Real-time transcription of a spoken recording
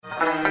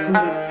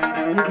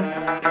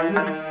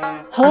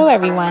Hello,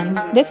 everyone.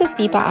 This is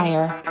Deepa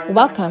Iyer.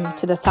 Welcome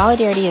to the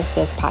Solidarity Is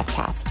This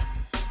podcast.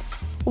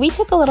 We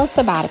took a little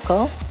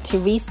sabbatical to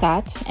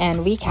reset and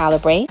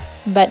recalibrate,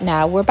 but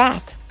now we're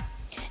back.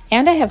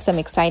 And I have some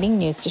exciting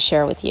news to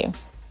share with you.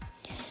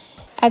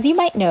 As you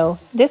might know,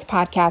 this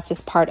podcast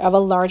is part of a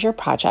larger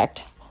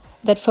project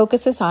that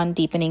focuses on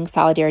deepening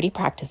solidarity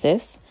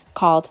practices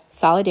called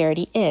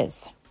Solidarity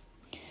Is.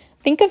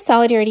 Think of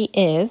Solidarity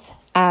Is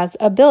as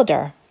a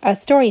builder, a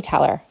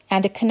storyteller,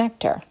 and a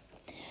connector.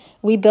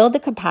 We build the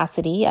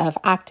capacity of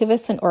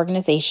activists and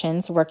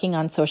organizations working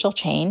on social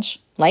change,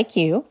 like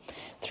you,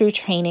 through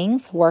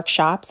trainings,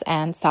 workshops,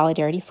 and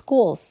solidarity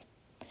schools.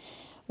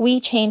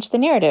 We change the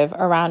narrative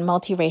around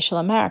multiracial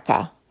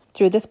America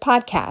through this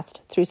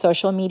podcast, through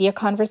social media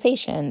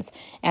conversations,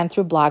 and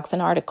through blogs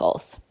and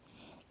articles.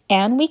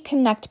 And we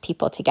connect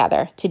people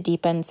together to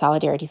deepen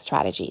solidarity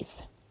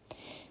strategies.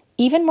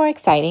 Even more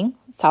exciting,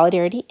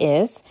 Solidarity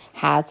Is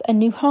has a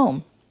new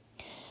home.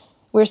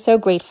 We're so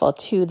grateful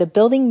to the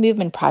Building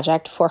Movement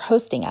Project for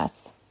hosting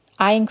us.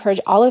 I encourage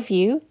all of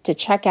you to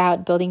check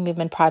out Building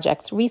Movement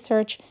Project's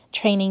research,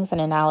 trainings,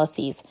 and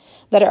analyses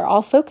that are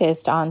all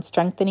focused on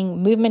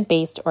strengthening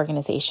movement-based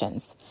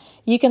organizations.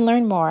 You can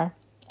learn more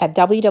at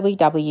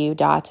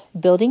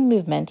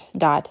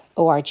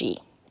www.buildingmovement.org.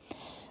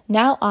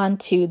 Now on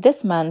to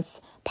this month's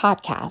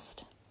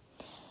podcast.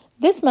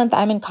 This month,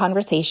 I'm in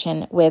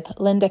conversation with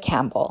Linda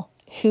Campbell,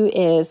 who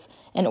is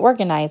an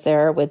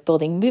organizer with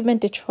Building Movement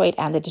Detroit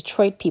and the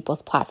Detroit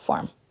People's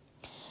Platform.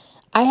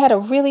 I had a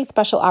really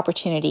special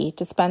opportunity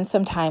to spend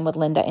some time with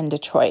Linda in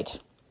Detroit.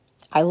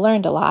 I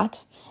learned a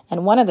lot,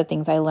 and one of the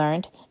things I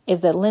learned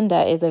is that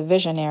Linda is a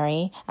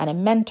visionary and a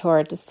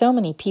mentor to so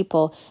many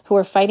people who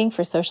are fighting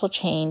for social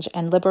change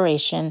and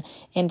liberation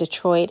in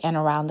Detroit and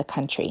around the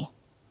country.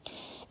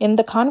 In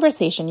the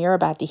conversation you're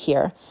about to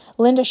hear,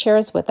 Linda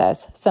shares with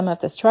us some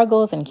of the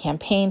struggles and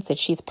campaigns that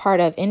she's part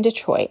of in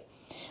Detroit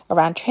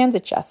around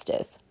transit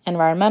justice,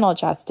 environmental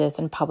justice,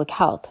 and public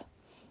health.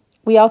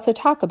 We also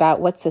talk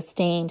about what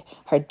sustained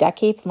her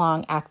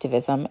decades-long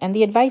activism and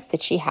the advice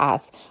that she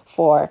has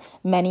for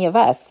many of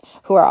us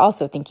who are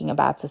also thinking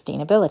about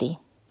sustainability.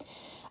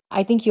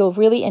 I think you'll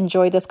really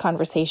enjoy this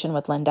conversation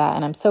with Linda,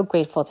 and I'm so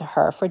grateful to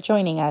her for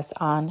joining us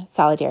on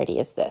Solidarity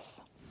Is This.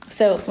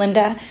 So,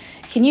 Linda,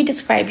 can you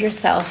describe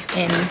yourself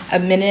in a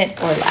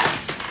minute or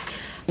less?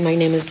 My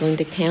name is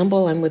Linda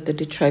Campbell. I'm with the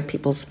Detroit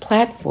People's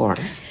Platform,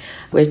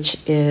 which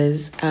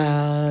is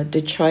a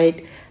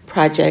Detroit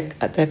project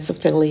that's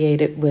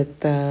affiliated with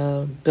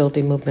the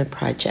Building Movement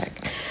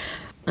Project.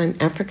 I'm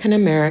African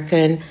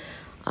American.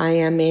 I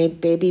am a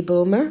baby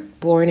boomer,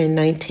 born in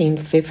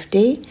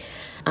 1950.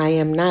 I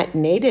am not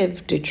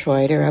native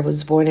Detroiter. I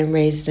was born and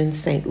raised in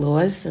St.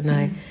 Louis, and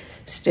I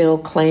still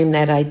claim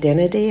that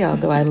identity,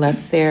 although I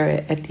left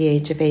there at the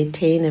age of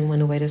 18 and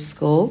went away to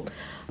school.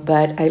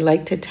 But I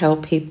like to tell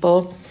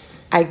people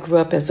I grew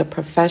up as a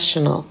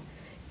professional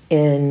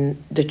in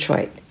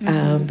Detroit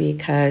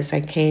because I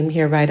came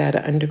here right out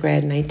of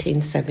undergrad in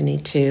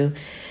 1972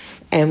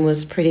 and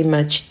was pretty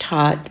much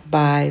taught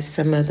by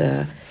some of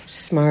the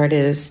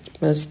smartest,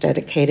 most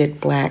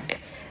dedicated Black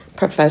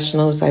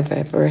professionals I've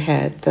ever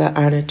had the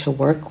honor to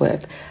work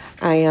with.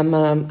 I am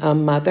a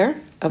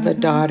mother of a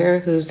daughter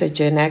who's a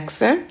Gen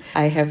Xer.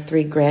 I have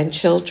 3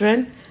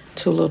 grandchildren,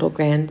 2 little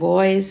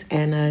grandboys,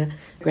 and a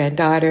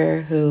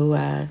granddaughter who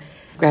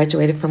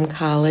graduated from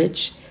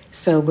college.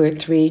 So we're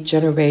 3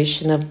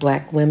 generation of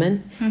Black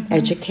women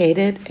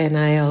educated, and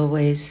I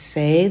always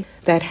say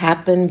that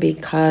happened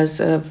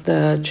because of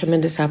the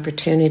tremendous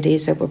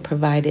opportunities that were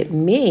provided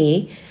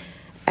me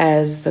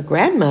as the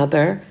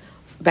grandmother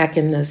back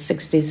in the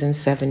 60s and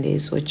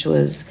 70s, which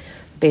was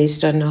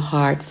based on the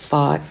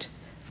hard-fought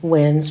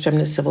wins from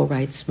the civil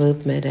rights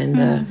movement and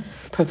the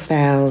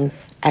profound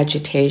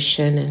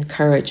agitation and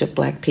courage of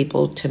Black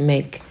people to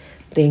make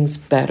things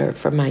better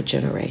for my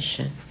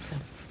generation. So.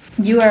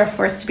 You are a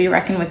force to be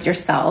reckoned with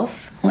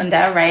yourself,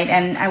 Linda, right?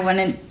 And I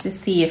wanted to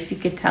see if you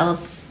could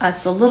tell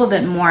us a little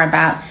bit more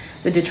about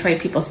the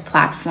Detroit People's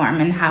Platform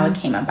and how it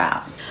came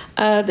about.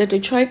 The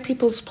Detroit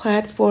People's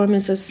Platform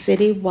is a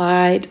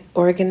citywide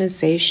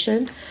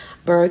organization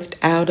birthed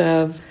out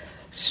of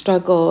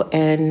struggle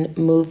and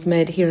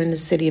movement here in the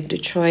city of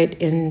Detroit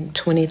in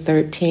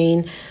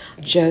 2013,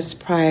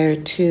 just prior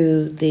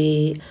to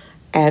the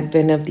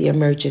advent of the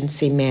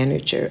emergency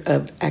manager,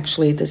 of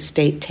actually the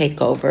state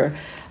takeover.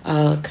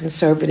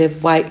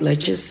 Conservative white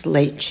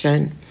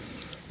legislation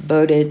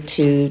voted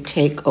to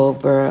take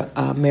over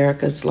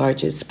America's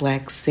largest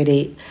Black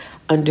city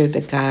under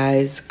the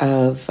guise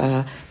of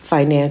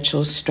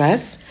financial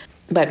stress.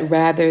 But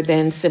rather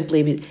than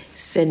simply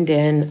send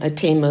in a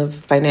team of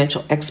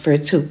financial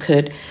experts who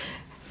could,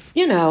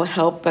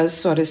 help us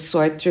sort of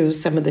sort through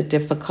some of the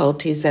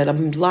difficulties that a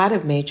lot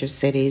of major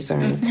cities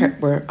are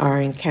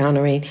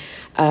encountering,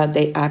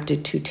 they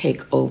opted to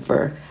take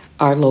over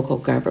our local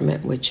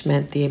government, which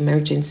meant the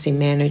emergency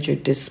manager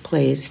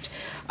displaced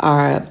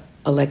our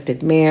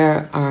elected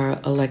mayor, our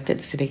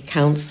elected city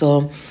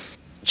council,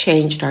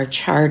 changed our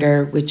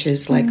charter, which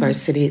is like our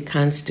city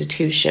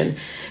constitution.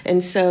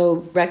 And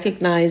so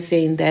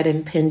recognizing that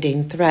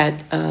impending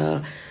threat,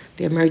 the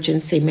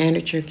emergency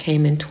manager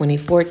came in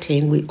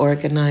 2014. We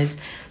organized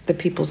the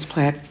People's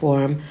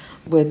Platform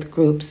with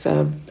groups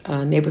of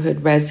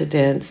neighborhood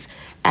residents,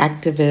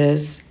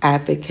 activists,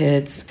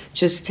 advocates,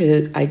 just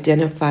to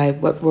identify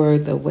what were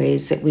the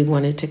ways that we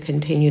wanted to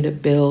continue to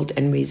build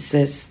and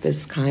resist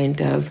this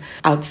kind of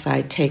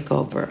outside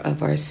takeover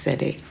of our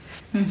city.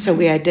 So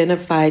we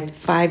identified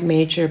 5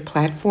 major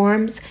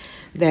platforms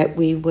that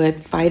we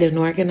would fight and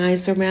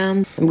organize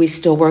around, and we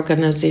still work on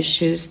those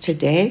issues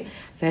today.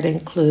 That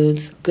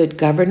includes good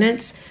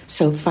governance,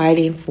 so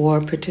fighting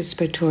for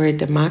participatory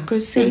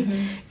democracy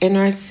in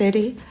our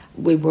city.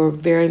 We were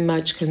very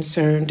much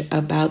concerned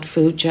about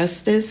food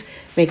justice,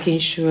 making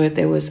sure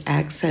there was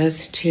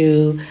access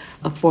to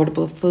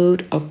affordable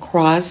food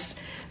across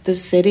the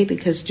city,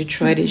 because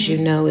Detroit, as you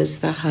know,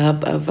 is the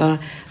hub of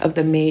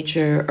the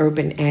major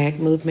urban ag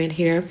movement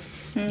here.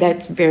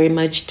 That's very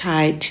much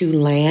tied to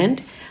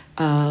land,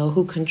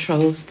 who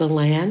controls the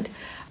land.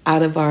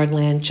 Out of our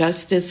land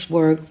justice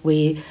work,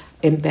 we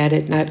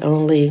embedded not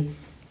only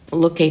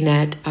looking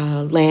at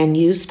land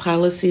use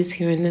policies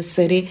here in the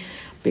city,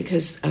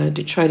 because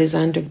Detroit has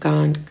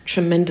undergone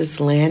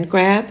tremendous land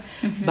grab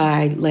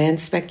by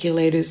land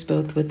speculators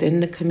both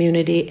within the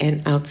community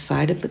and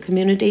outside of the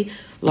community,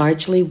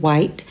 largely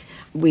white.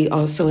 We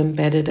also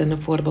embedded an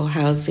affordable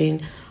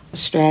housing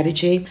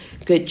strategy,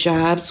 good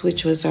jobs,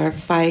 which was our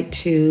fight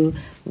to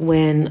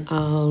win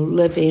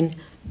living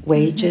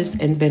wages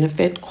and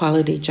benefit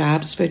quality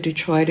jobs for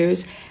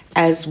Detroiters,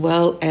 as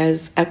well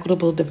as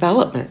equitable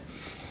development,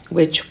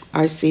 which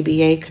our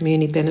CBA,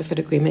 Community Benefit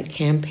Agreement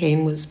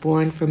campaign, was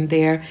born from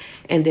there,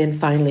 and then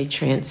finally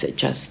transit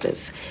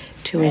justice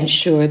to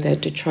ensure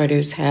that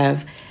Detroiters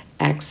have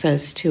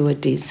access to a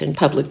decent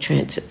public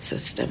transit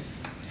system.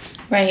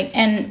 Right.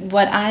 And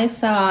what I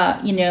saw,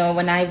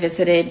 when I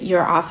visited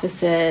your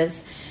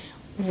offices,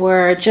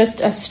 were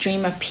just a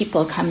stream of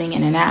people coming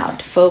in and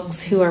out,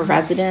 folks who are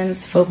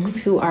residents, folks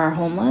who are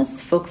homeless,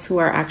 folks who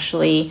are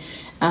actually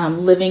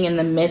living in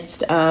the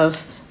midst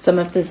of some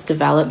of this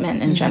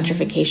development and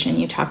gentrification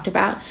you talked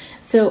about.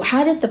 So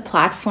how did the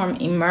platform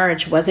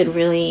emerge? Was it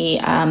really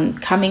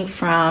coming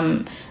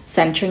from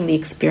centering the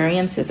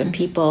experiences of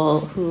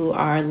people who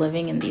are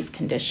living in these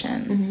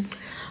conditions?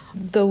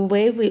 The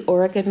way we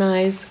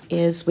organize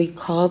is we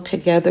call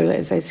together,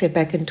 as I said,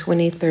 back in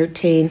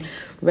 2013,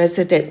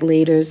 resident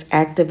leaders,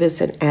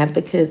 activists, and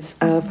advocates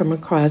from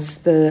across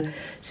the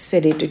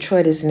city.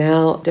 Detroit is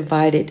now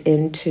divided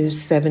into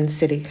 7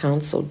 city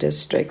council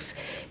districts,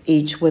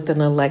 each with an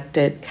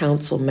elected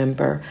council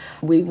member.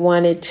 We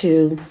wanted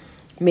to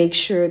make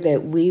sure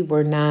that we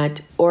were not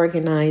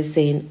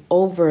organizing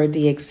over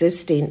the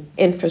existing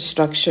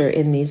infrastructure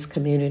in these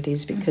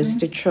communities, because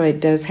Detroit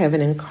does have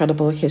an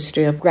incredible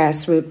history of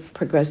grassroots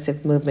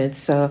progressive movements.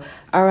 So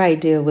our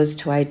idea was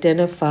to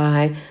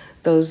identify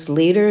those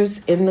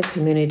leaders in the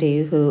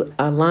community who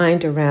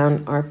aligned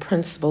around our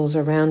principles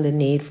around the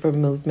need for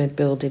movement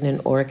building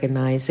and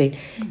organizing,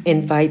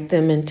 invite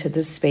them into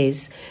the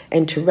space,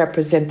 and to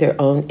represent their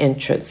own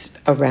interests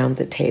around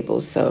the table.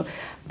 So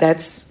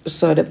that's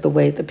sort of the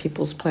way the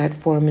People's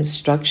Platform is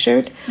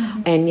structured.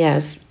 And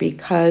yes,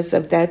 because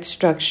of that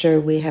structure,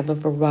 we have a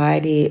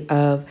variety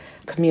of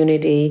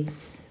community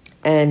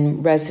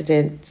and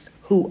residents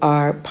who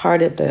are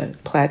part of the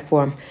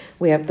platform.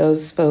 We have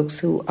those folks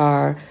who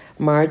are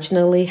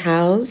marginally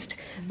housed.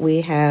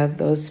 We have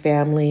those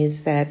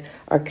families that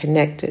are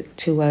connected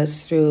to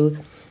us through,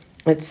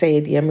 let's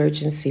say, the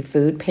emergency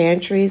food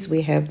pantries.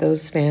 We have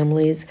those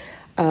families,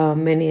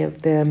 many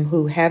of them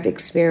who have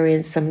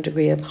experienced some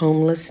degree of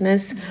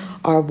homelessness,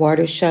 or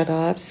water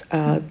shutoffs,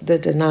 the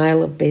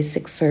denial of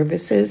basic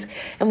services.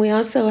 And we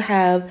also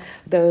have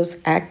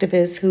those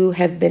activists who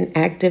have been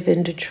active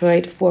in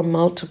Detroit for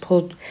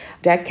multiple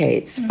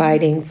decades,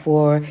 fighting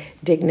for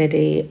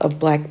dignity of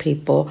Black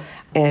people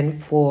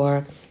and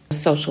for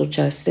social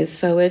justice.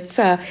 So it's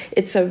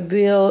a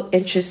real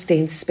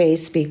interesting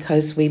space,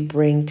 because we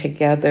bring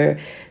together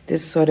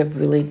this sort of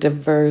really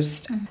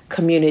diverse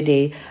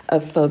community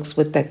of folks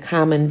with that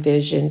common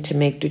vision to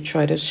make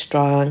Detroit a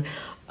strong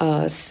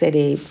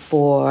city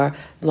for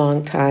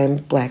longtime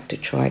Black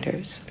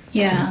Detroiters.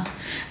 Yeah.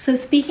 So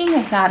speaking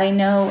of that, I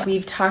know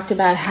we've talked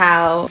about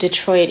how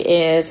Detroit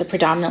is a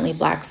predominantly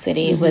Black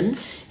city with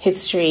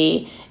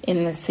history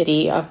in the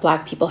city of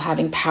Black people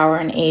having power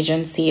and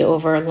agency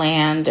over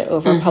land,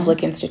 over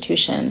public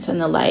institutions and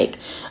the like.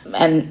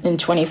 And in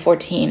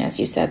 2014, as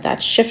you said,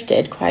 that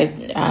shifted,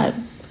 quite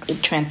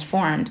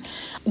transformed.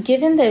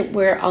 Given that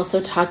we're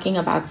also talking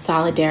about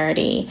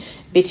solidarity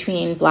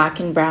between Black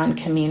and Brown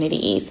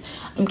communities,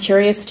 I'm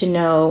curious to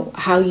know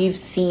how you've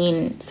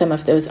seen some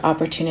of those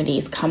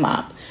opportunities come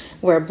up,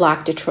 where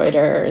Black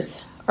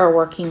Detroiters are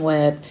working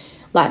with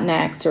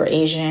Latinx or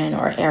Asian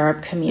or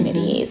Arab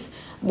communities.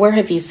 Where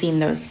have you seen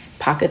those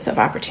pockets of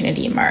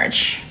opportunity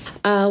emerge?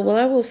 Well,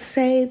 I will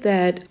say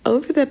that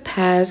over the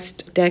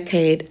past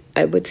decade,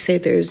 I would say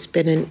there's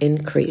been an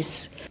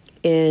increase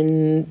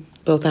in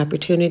both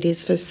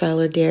opportunities for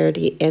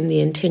solidarity and the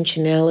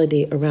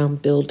intentionality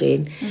around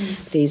building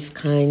these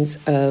kinds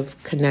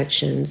of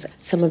connections.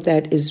 Some of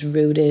that is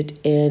rooted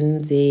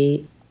in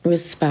the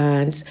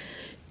response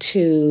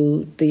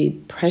to the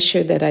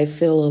pressure that I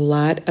feel a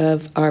lot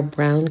of our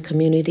brown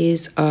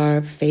communities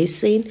are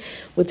facing,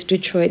 with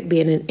Detroit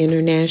being an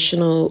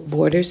international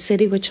border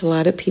city, which a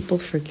lot of people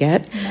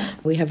forget.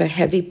 We have a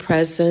heavy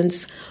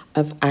presence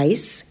of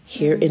ICE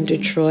here in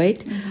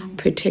Detroit,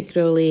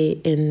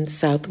 particularly in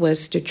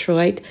Southwest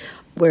Detroit,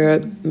 where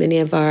many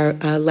of our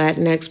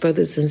Latinx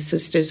brothers and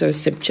sisters are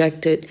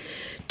subjected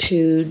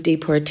to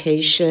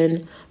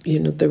deportation,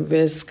 the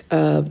risk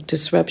of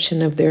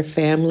disruption of their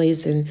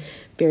families in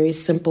very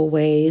simple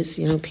ways.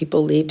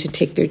 People leave to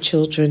take their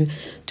children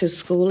to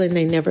school and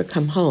they never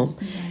come home.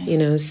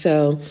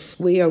 So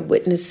we are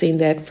witnessing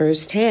that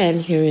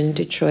firsthand here in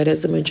Detroit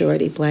as a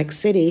majority Black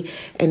city,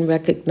 and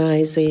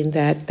recognizing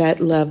that that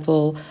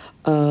level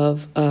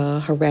of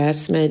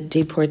harassment,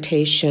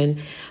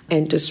 deportation,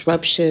 and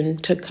disruption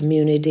to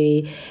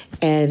community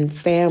and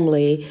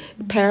family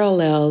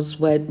parallels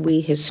what we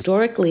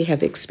historically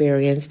have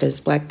experienced as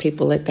Black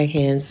people at the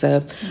hands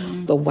of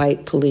the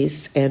white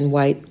police and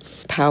white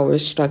power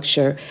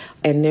structure.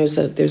 And there's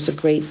a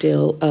great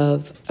deal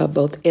of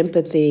both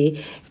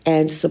empathy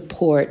and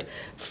support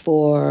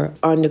for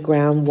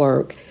on-the-ground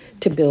work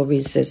to build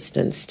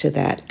resistance to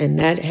that. And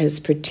that has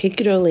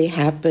particularly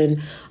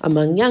happened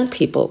among young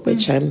people,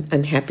 which I'm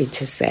happy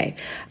to say.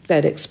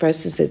 That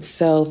expresses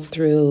itself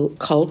through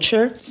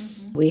culture.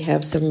 We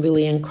have some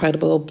really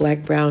incredible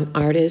Black-brown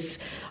artists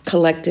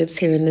collectives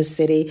here in the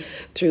city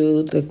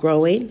through the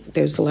growing.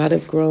 There's a lot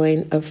of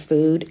growing of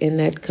food in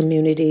that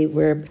community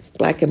where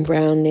Black and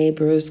brown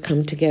neighbors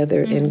come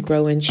together and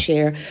grow and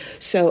share.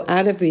 So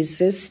out of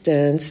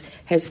resistance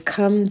has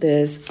come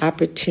this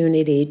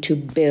opportunity to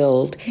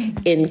build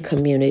in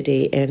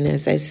community. And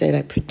as I said,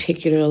 I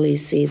particularly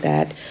see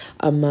that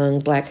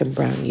among Black and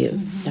brown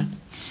youth. Yeah.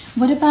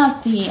 What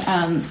about the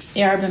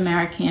Arab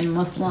American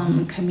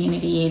Muslim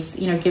communities?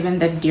 Given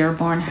that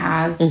Dearborn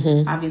has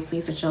obviously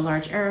such a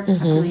large Arab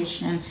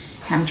population,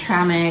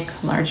 Hamtramck,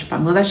 large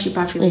Bangladeshi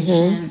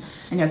population.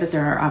 I know that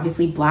there are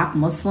obviously Black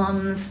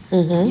Muslims,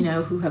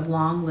 who have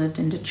long lived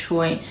in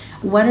Detroit.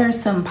 What are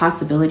some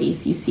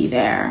possibilities you see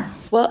there?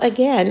 Well,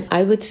 again,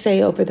 I would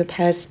say over the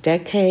past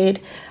decade,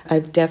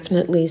 I've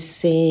definitely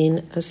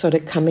seen a sort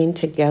of coming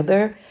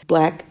together,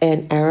 Black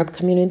and Arab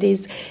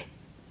communities.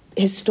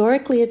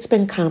 Historically, it's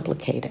been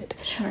complicated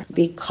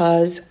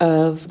because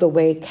of the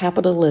way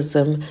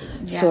capitalism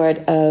sort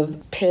of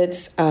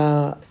pits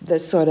the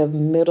sort of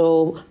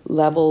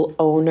middle-level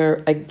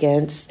owner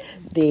against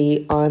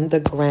the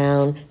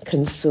on-the-ground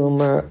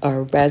consumer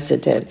or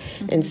resident.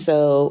 And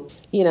so,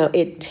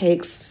 it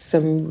takes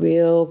some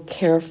real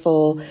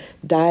careful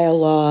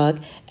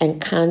dialogue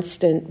and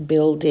constant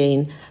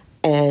building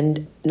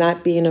and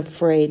not being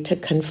afraid to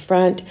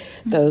confront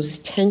those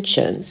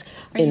tensions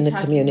in the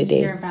community.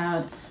 Here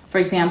about, for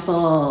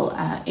example,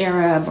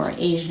 Arab or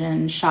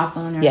Asian shop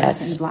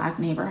owners in Black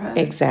neighborhoods.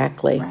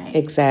 Exactly.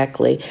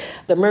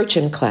 The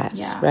merchant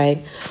class,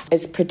 right,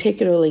 is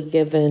particularly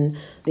given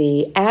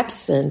the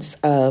absence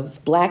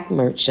of Black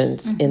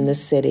merchants in the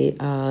city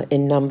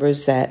in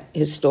numbers that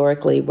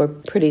historically were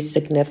pretty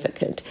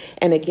significant.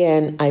 And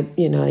again,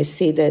 I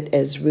see that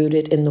as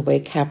rooted in the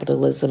way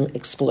capitalism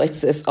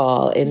exploits us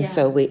all. And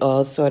so we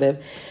all sort of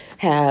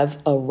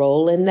have a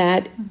role in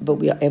that, but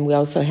we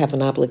also have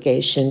an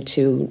obligation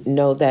to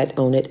know that,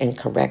 own it, and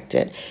correct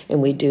it.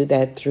 And we do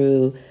that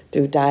through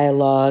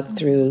dialogue,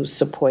 through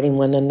supporting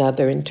one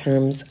another in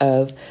terms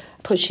of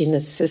pushing the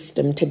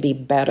system to be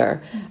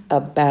better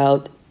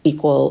about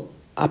equal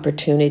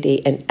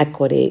opportunity and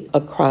equity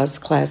across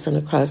class and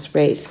across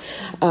race.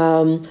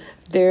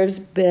 There's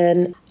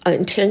been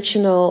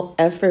intentional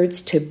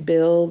efforts to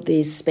build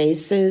these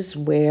spaces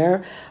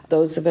where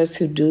those of us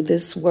who do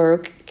this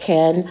work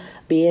can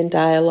be in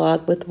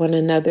dialogue with one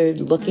another,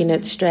 looking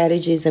at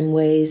strategies and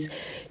ways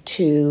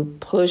to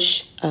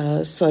push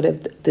sort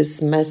of this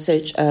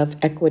message of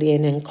equity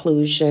and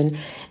inclusion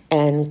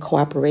and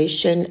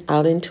cooperation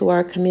out into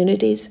our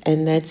communities.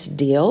 And that's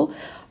DEAL,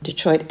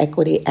 Detroit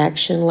Equity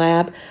Action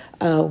Lab.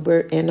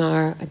 We're in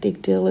I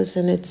think DEAL is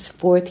in its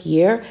fourth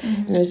year.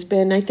 And there's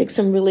been, I think,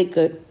 some really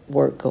good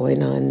work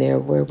going on there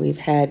where we've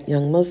had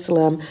young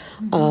Muslim,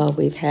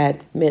 we've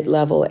had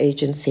mid-level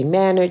agency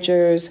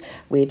managers,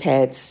 we've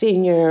had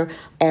senior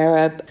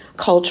Arab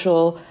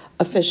cultural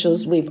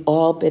officials. We've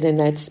all been in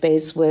that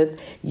space with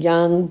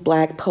young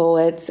Black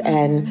poets,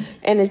 and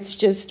it's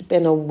just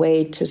been a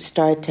way to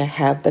start to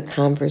have the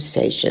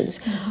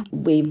conversations.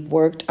 We've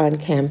worked on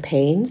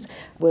campaigns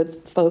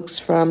with folks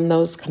from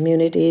those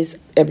communities.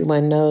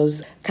 Everyone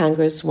knows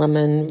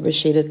Congresswoman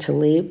Rashida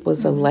Tlaib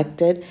was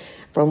elected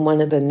from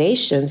one of the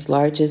nation's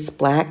largest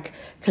Black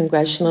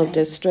congressional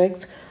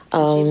districts.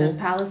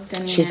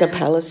 She's a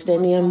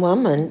Palestinian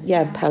woman,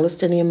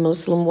 Palestinian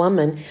Muslim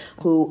woman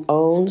who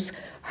owns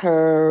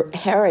her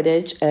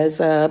heritage as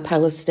a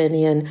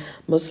Palestinian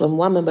Muslim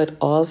woman, but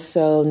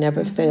also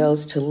never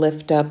fails to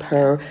lift up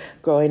her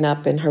growing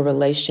up in her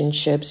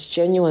relationships,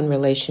 genuine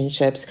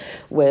relationships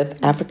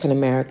with African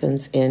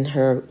Americans in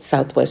her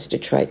Southwest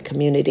Detroit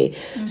community.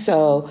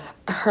 So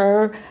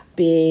her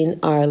being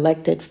our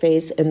elected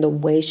face and the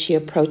way she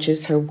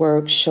approaches her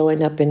work,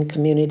 showing up in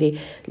community,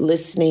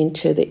 listening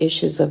to the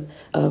issues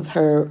of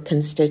her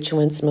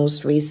constituents,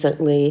 most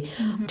recently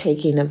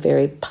taking a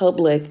very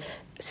public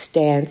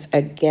stance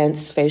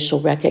against facial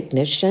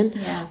recognition,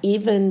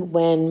 even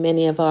when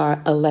many of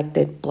our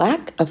elected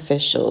Black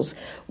officials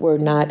were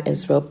not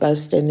as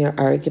robust in their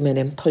argument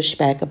and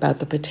pushback about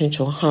the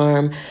potential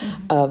harm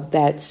of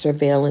that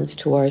surveillance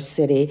to our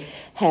city,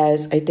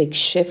 has, I think,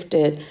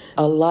 shifted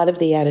a lot of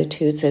the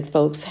attitudes that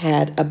folks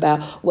had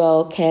about,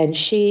 well, can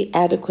she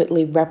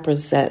adequately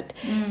represent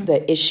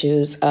the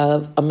issues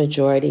of a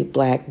majority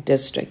Black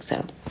district?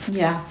 So,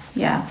 yeah.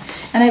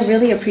 And I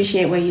really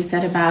appreciate what you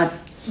said about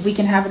we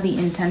can have the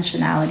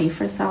intentionality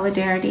for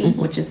solidarity,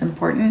 which is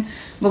important,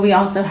 but we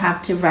also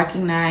have to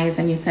recognize,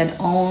 and you said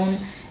own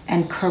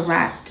and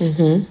correct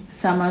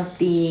some of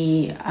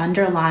the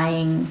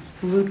underlying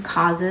root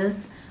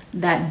causes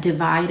that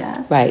divide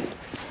us. Right.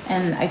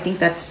 And I think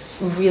that's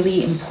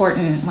really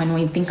important when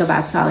we think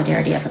about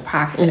solidarity as a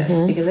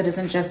practice, because it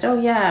isn't just, oh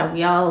yeah,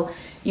 we all,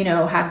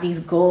 have these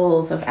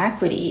goals of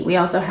equity. We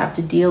also have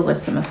to deal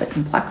with some of the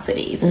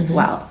complexities as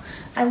well.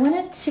 I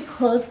wanted to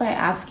close by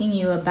asking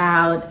you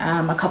about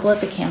a couple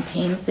of the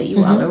campaigns that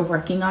you all are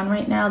working on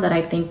right now that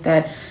I think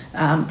that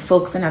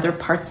folks in other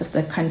parts of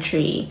the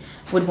country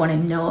would want to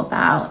know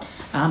about,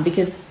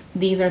 because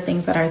these are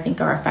things that I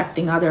think are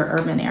affecting other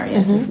urban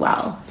areas as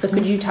well. So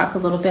could you talk a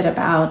little bit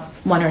about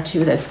one or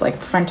two that's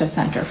like front of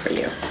center for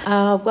you?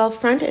 Well,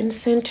 front and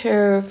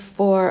center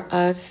for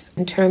us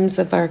in terms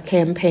of our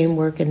campaign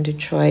work in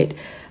Detroit,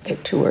 there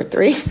are two or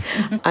three.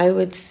 I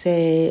would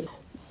say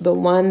the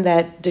one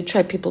that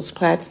Detroit People's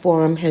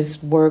Platform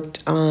has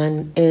worked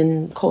on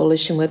in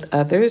coalition with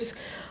others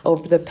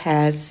over the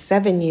past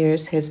 7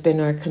 years has been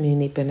our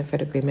Community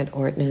Benefit Agreement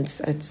Ordinance.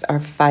 It's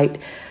our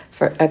fight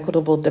for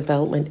equitable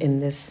development in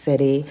this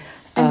city.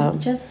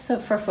 And just so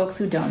for folks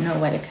who don't know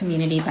what a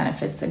community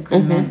benefits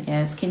agreement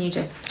is, can you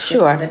just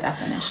give us a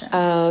definition?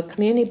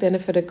 Community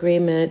benefit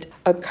agreement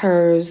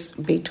occurs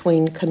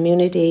between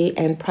community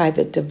and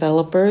private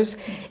developers.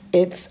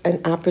 It's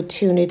an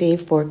opportunity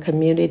for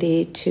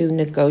community to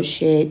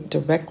negotiate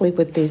directly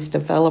with these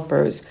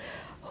developers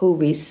who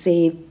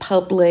receive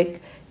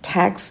public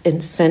tax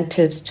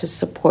incentives to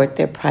support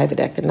their private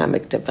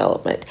economic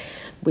development.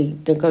 We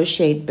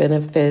negotiate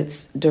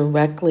benefits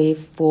directly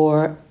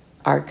for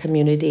our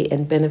community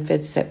and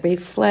benefits that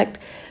reflect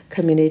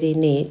community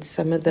needs.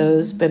 Some of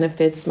those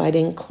benefits might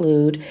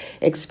include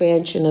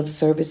expansion of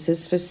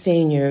services for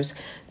seniors,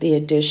 the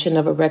addition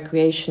of a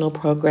recreational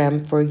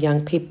program for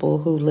young people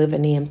who live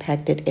in the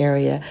impacted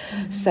area,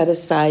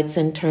 set-asides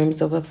in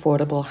terms of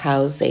affordable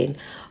housing,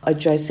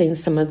 addressing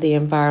some of the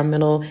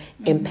environmental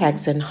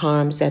impacts and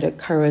harms that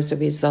occur as a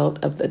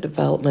result of the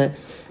development.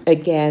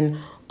 Again,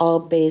 all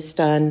based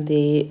on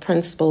the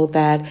principle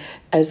that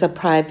as a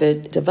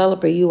private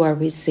developer, you are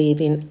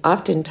receiving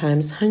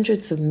oftentimes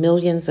hundreds of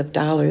millions of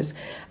dollars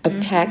of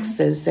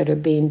taxes that are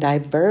being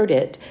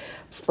diverted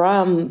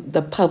from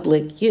the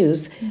public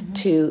use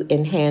to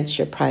enhance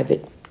your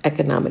private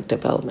economic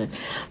development.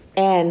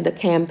 And the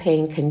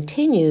campaign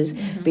continues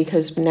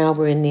because now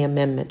we're in the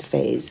amendment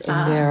phase.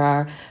 And there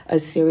are a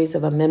series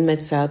of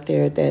amendments out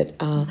there that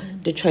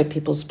Detroit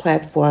People's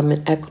Platform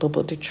and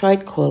Equitable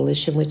Detroit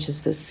Coalition, which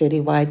is the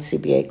citywide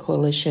CBA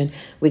coalition,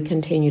 we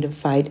continue to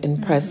fight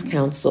and press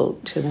council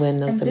to win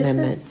those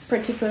amendments. This is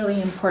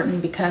particularly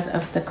important because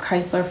of the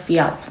Chrysler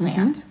Fiat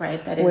plant,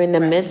 right? That is we're in the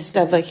midst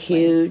of a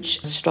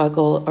huge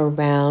struggle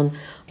around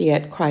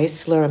Fiat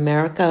Chrysler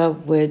America,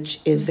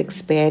 which is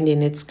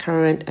expanding its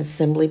current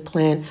assembly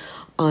plant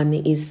on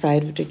the east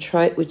side of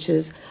Detroit, which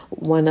is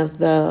one of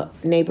the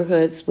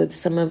neighborhoods with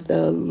some of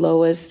the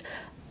lowest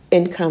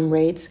income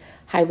rates,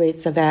 high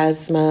rates of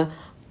asthma,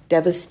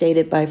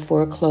 devastated by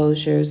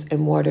foreclosures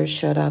and water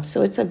shutoffs.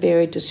 So it's a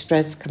very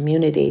distressed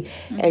community.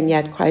 And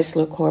yet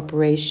Chrysler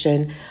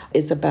Corporation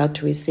is about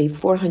to receive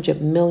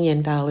 $400 million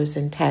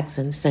in tax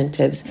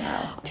incentives.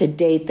 Wow. To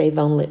date, they've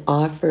only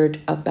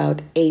offered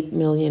about $8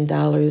 million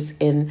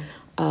in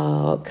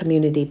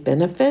community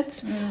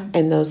benefits,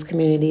 and those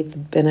community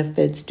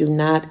benefits do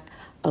not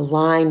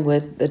align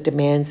with the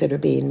demands that are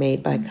being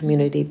made by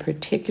community,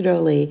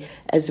 particularly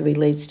as it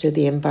relates to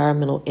the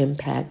environmental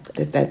impact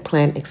that that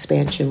plant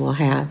expansion will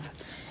have.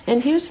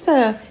 And here's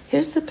the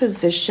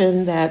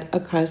position that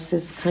across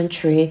this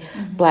country,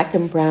 Black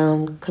and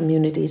brown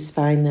communities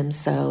find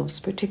themselves,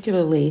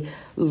 particularly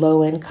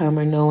low income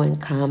or no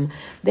income.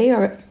 They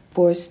are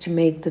forced to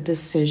make the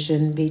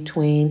decision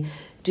between,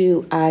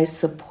 do I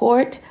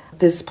support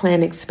this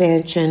plant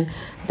expansion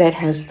that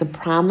has the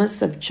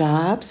promise of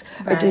jobs,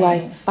 or do I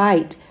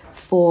fight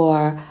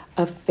for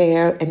a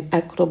fair and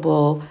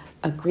equitable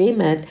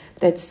agreement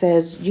that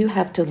says you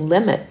have to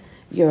limit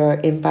your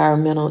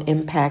environmental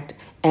impact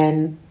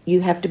and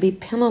you have to be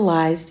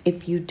penalized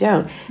if you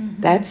don't.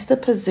 That's the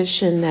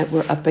position that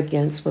we're up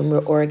against when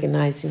we're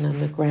organizing on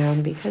the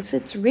ground, because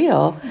it's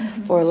real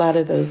for a lot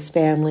of those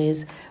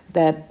families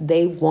that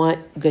they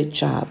want good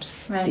jobs.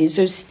 Right. These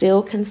are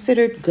still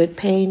considered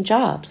good-paying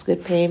jobs,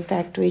 good-paying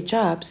factory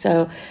jobs.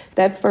 So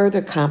that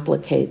further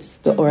complicates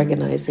the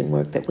organizing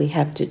work that we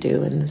have to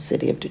do in the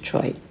city of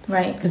Detroit.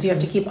 Right, because you have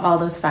to keep all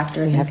those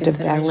factors You in have to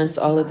consideration. balance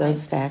all of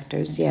those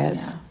factors,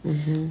 yes.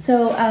 Yeah.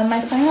 So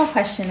my final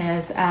question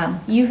is,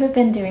 you have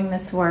been doing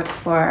this work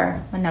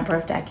for a number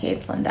of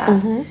decades,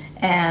 Linda,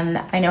 and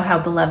I know how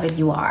beloved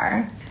you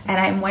are.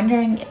 And I'm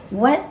wondering,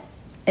 what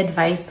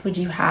advice would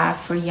you have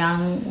for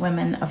young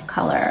women of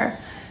color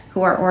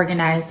who are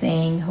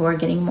organizing, who are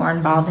getting more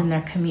involved in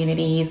their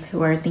communities,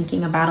 who are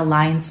thinking about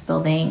alliance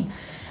building?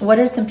 What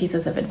are some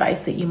pieces of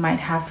advice that you might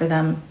have for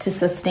them to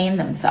sustain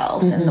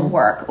themselves in the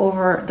work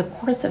over the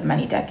course of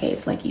many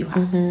decades like you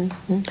have?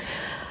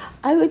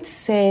 I would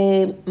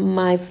say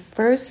my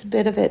first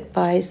bit of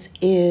advice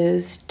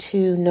is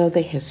to know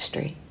the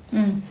history.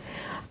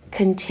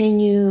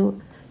 Continue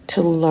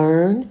to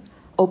learn.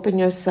 Open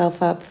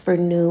yourself up for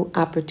new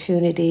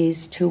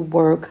opportunities to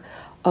work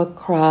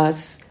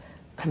across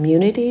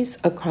communities,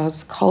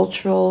 across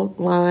cultural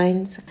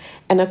lines,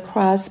 and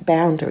across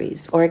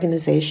boundaries,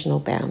 organizational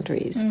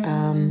boundaries,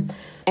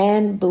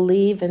 and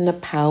believe in the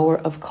power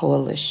of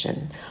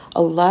coalition.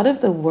 A lot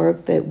of the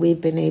work that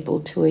we've been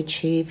able to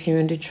achieve here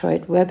in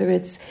Detroit, whether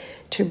it's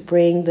to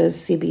bring the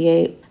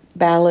CBA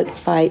ballot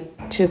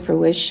fight to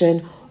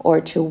fruition or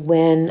to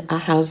win a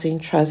housing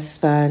trust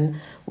fund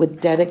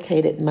with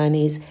dedicated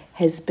monies,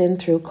 has been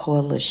through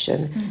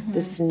coalition.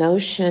 This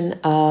notion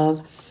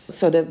of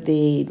sort of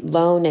the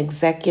lone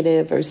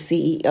executive or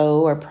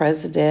CEO or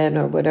president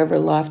or whatever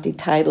lofty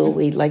title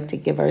we like to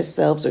give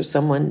ourselves or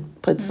someone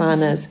puts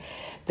on us,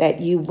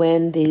 that you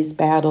win these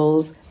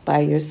battles by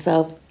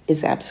yourself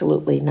is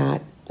absolutely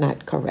not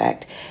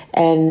correct.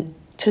 And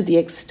to the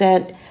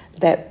extent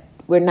that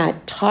we're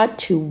not taught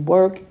to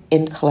work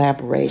in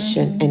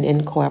collaboration and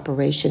in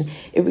cooperation,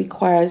 it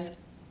requires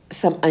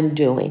some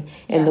undoing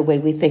in the way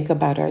we think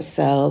about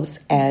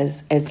ourselves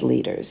as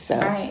leaders. So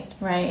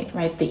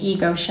Right. The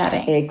ego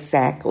shedding.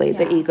 Exactly,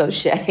 the ego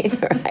shedding,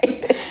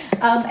 right?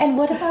 And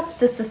what about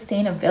the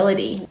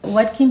sustainability?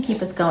 What can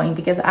keep us going?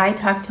 Because I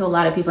talk to a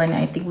lot of people, and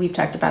I think we've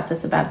talked about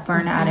this, about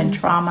burnout and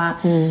trauma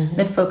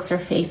that folks are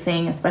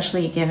facing,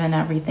 especially given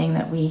everything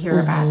that we hear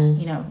about,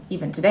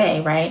 even today,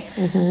 right?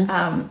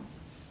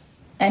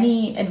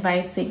 Any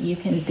advice that you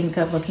can think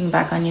of looking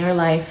back on your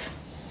life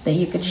that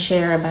you could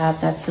share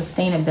about that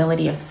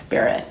sustainability of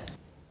spirit?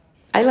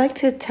 I like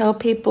to tell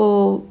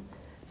people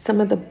some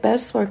of the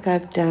best work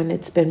I've done,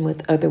 it's been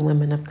with other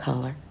women of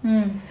color.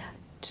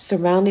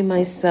 Surrounding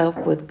myself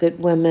with good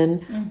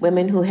women,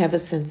 women who have a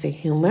sense of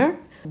humor,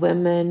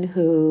 women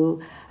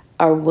who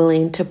are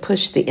willing to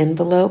push the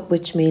envelope,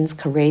 which means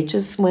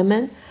courageous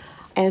women,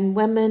 and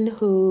women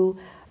who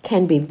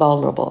can be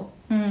vulnerable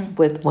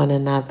with one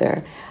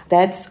another.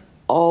 That's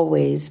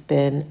always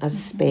been a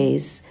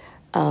space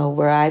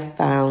where I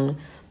found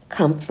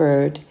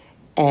comfort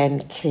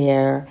and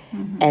care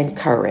and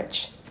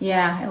courage.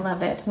 Yeah, I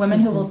love it. Women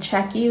who will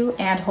check you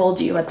and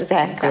hold you at the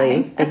same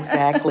time.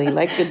 Exactly.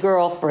 Like your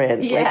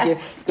girlfriends, like your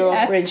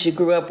girlfriends you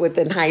grew up with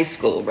in high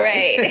school.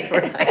 Right.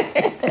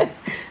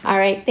 All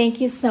right.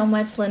 Thank you so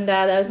much,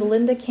 Linda. That was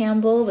Linda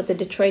Campbell with the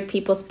Detroit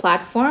People's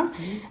Platform.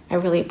 I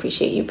really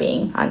appreciate you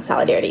being on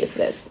Solidarity Is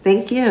This.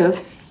 Thank you.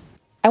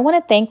 I want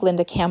to thank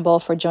Linda Campbell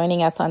for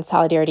joining us on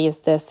Solidarity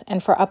Is This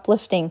and for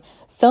uplifting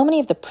so many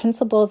of the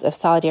principles of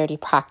solidarity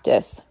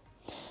practice.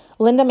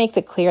 Linda makes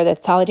it clear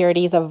that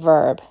solidarity is a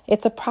verb.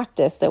 It's a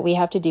practice that we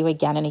have to do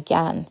again and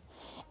again.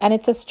 And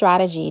it's a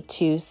strategy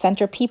to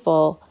center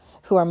people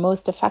who are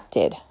most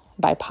affected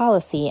by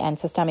policy and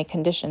systemic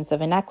conditions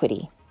of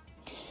inequity.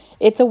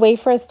 It's a way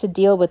for us to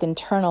deal with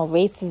internal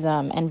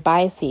racism and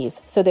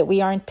biases so that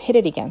we aren't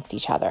pitted against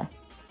each other.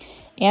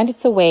 And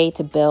it's a way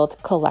to build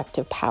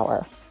collective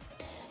power.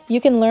 You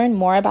can learn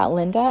more about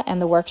Linda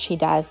and the work she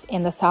does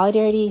in the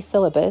Solidarity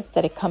syllabus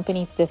that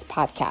accompanies this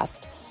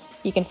podcast.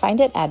 You can find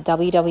it at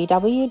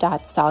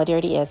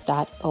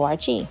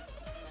www.solidarityis.org.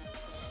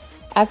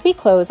 As we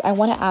close, I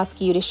want to ask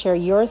you to share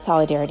your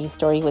solidarity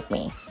story with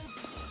me.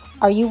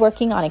 Are you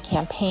working on a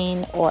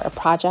campaign or a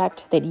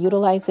project that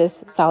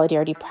utilizes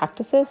solidarity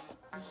practices?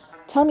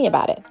 Tell me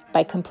about it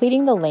by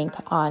completing the link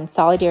on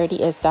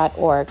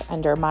solidarityis.org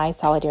under My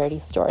Solidarity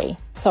Story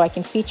so I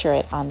can feature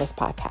it on this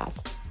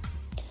podcast.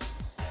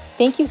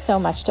 Thank you so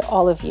much to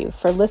all of you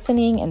for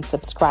listening and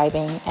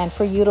subscribing and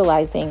for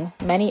utilizing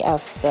many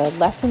of the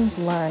lessons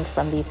learned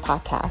from these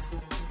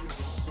podcasts.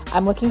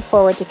 I'm looking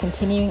forward to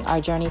continuing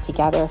our journey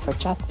together for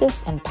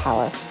justice and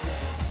power.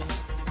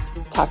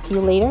 Talk to you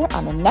later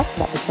on the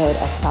next episode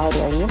of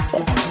Solidarity Is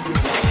This.